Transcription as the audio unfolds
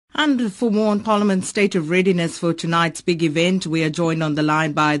And for more on Parliament's state of readiness for tonight's big event, we are joined on the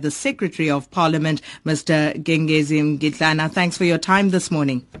line by the Secretary of Parliament, Mr. Gengezi Mgitlana. Thanks for your time this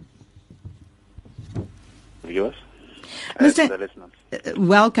morning. Viewers,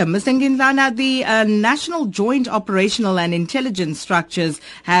 welcome. Mr. Ngintlana, the National Joint Operational and Intelligence Structures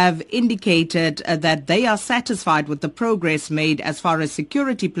have indicated that they are satisfied with the progress made as far as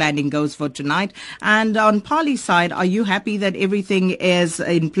security planning goes for tonight. And on Parly's side, are you happy that everything is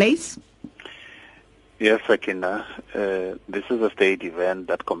in place? Yes, Sakina. This is a state event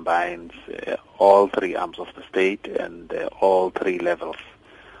that combines all three arms of the state and all three levels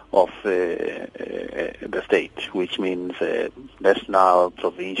of the state, which means national,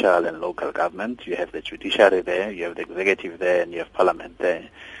 provincial, and local government. You have the judiciary there, you have the executive there, and you have parliament there.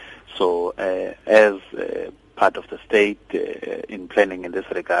 So as part of the state, in planning in this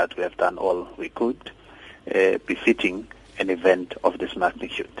regard, we have done all we could, befitting an event of this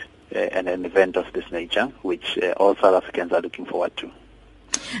magnitude and an event of this nature, which all South Africans are looking forward to.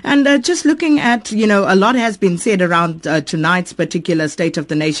 And just looking at, a lot has been said around tonight's particular State of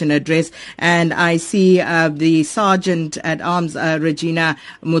the Nation address. And I see the Sergeant at Arms, Regina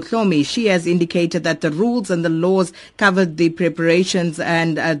Mutlomi. She has indicated that the rules and the laws covered the preparations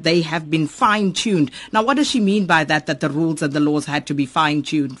and they have been fine-tuned. Now, what does she mean by that the rules and the laws had to be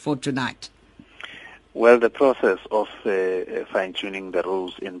fine-tuned for tonight? Well, the process of fine-tuning the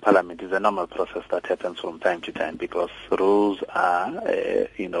rules in Parliament is a normal process that happens from time to time because rules are,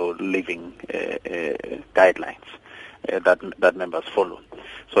 living guidelines that members follow.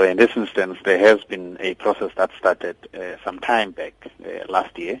 So in this instance, there has been a process that started some time back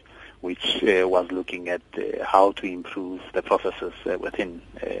last year, which was looking at how to improve the processes within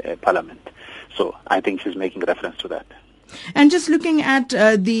Parliament. So I think she's making reference to that. And just looking at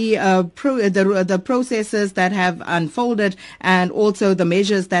the processes that have unfolded and also the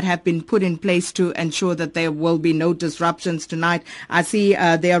measures that have been put in place to ensure that there will be no disruptions tonight, I see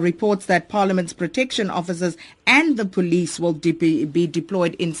there are reports that Parliament's protection officers and the police will be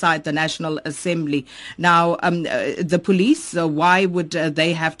deployed inside the National Assembly. Now, the police, why would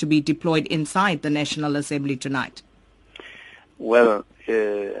they have to be deployed inside the National Assembly tonight? Well,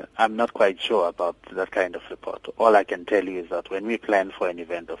 I'm not quite sure about that kind of report. All I can tell you is that when we plan for an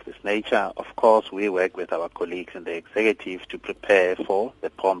event of this nature, of course, we work with our colleagues in the executive to prepare for the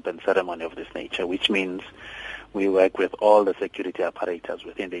pomp and ceremony of this nature, which means we work with all the security apparatus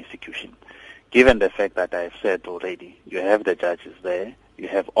within the institution. Given the fact that I've said already, you have the judges there, you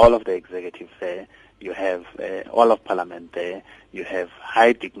have all of the executives there, you have all of Parliament there, you have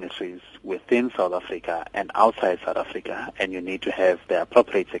high dignitaries within South Africa and outside South Africa, and you need to have the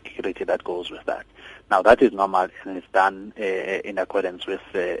appropriate security that goes with that. Now, that is normal and is done in accordance with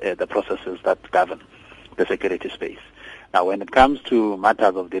the processes that govern the security space. Now, when it comes to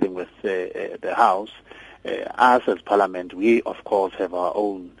matters of dealing with the House, us as Parliament, we, of course, have our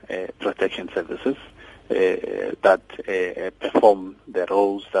own protection services that perform the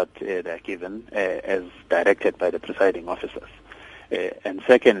roles that they are given as directed by the presiding officers. And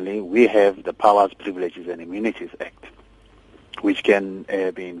secondly, we have the Powers, Privileges and Immunities Act, which can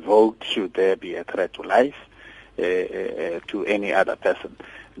be invoked should there be a threat to life to any other person.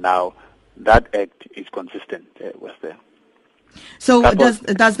 Now, that act is consistent with the... So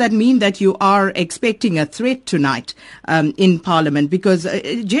does that mean that you are expecting a threat tonight in Parliament? Because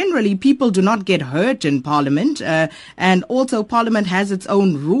generally people do not get hurt in Parliament, and also Parliament has its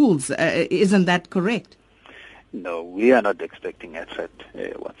own rules. Isn't that correct? No, we are not expecting a threat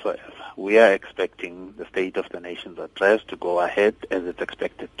whatsoever. We are expecting the State of the Nation's address to go ahead as it's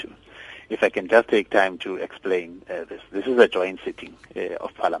expected to. If I can just take time to explain this. This is a joint sitting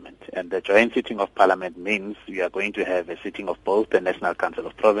of Parliament. And the joint sitting of Parliament means we are going to have a sitting of both the National Council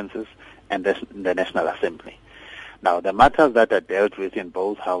of Provinces and the National Assembly. Now, the matters that are dealt with in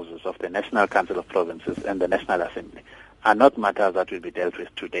both houses of the National Council of Provinces and the National Assembly are not matters that will be dealt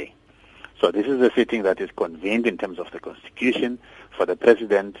with today. So this is a sitting that is convened in terms of the Constitution for the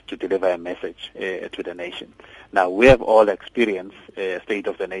President to deliver a message to the nation. Now, we have all experienced State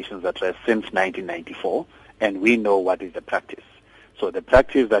of the Nation's address since 1994, and we know what is the practice. So the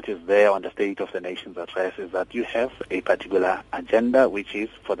practice that is there on the State of the Nation's address is that you have a particular agenda, which is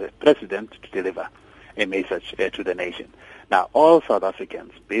for the President to deliver a message to the nation. Now, all South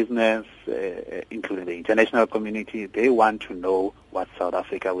Africans, business, including the international community, they want to know what South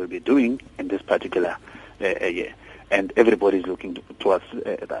Africa will be doing in this particular year. And everybody is looking towards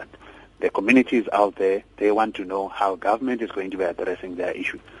that. The communities out there, they want to know how government is going to be addressing their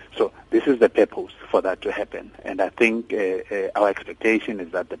issue. So this is the purpose for that to happen. And I think our expectation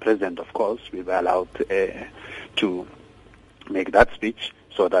is that the President, of course, will be allowed to make that speech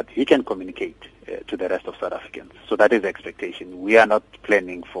so that he can communicate to the rest of South Africans. So that is the expectation. We are not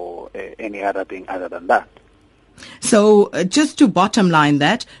planning for any other thing other than that. So just to bottom line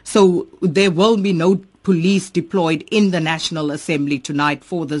that, so there will be no police deployed in the National Assembly tonight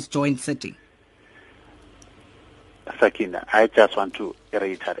for this joint sitting? Sakina, I just want to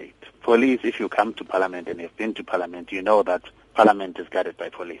reiterate. Police, if you come to Parliament and have been to Parliament, you know that Parliament is guarded by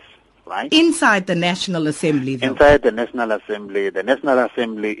police, right? Inside the National Assembly, though? Inside the National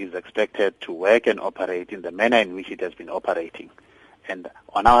Assembly is expected to work and operate in the manner in which it has been operating. And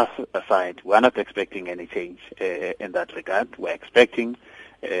on our side, we are not expecting any change in that regard. We're expecting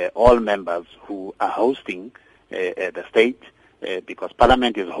all members who are hosting the state, because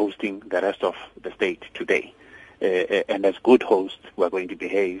Parliament is hosting the rest of the state today. And as good hosts, we're going to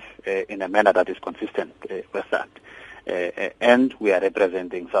behave in a manner that is consistent with that. And we are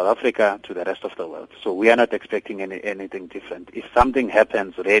representing South Africa to the rest of the world. So we are not expecting anything different. If something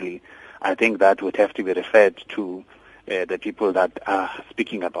happens, really, I think that would have to be referred to the people that are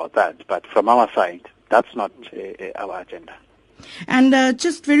speaking about that. But from our side, that's not our agenda. And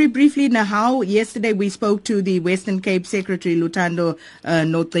just very briefly now, how yesterday we spoke to the Western Cape Secretary, Lutando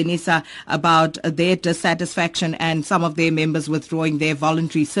Noqinisa, about their dissatisfaction and some of their members withdrawing their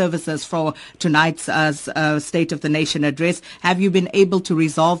voluntary services for tonight's State of the Nation address. Have you been able to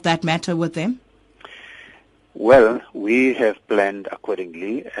resolve that matter with them? Well, we have planned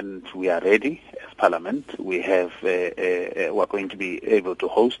accordingly, and we are ready as Parliament. We are going to be able to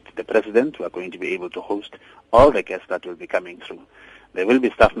host the President. We are going to be able to host all the guests that will be coming through. There will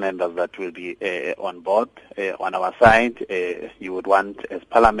be staff members that will be on board. On our side, you would want, as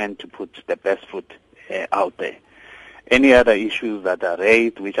Parliament, to put the best foot out there. Any other issues that are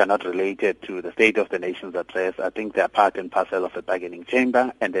raised which are not related to the State of the Nation's address, I think they are part and parcel of the bargaining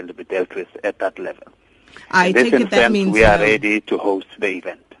chamber, and they'll be dealt with at that level. I take it that means we are ready to host the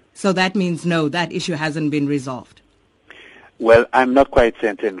event. So that means no, that issue hasn't been resolved. Well, I'm not quite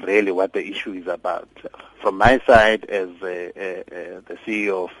certain really what the issue is about. From my side, as the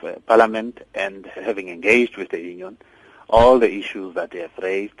CEO of Parliament and having engaged with the union, all the issues that they have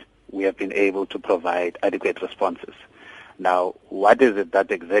raised, we have been able to provide adequate responses. Now, what is it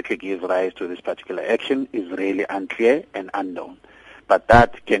that exactly gives rise to this particular action is really unclear and unknown. But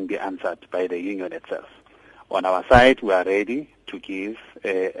that can be answered by the union itself. On our side, we are ready to give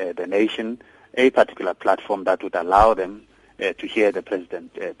the nation a particular platform that would allow them to hear the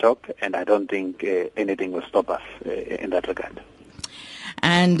President talk, and I don't think anything will stop us in that regard.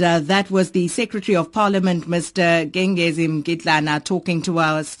 And that was the Secretary of Parliament, Mr. Gengezi Mgitlana, talking to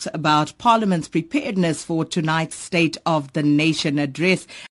us about Parliament's preparedness for tonight's State of the Nation address.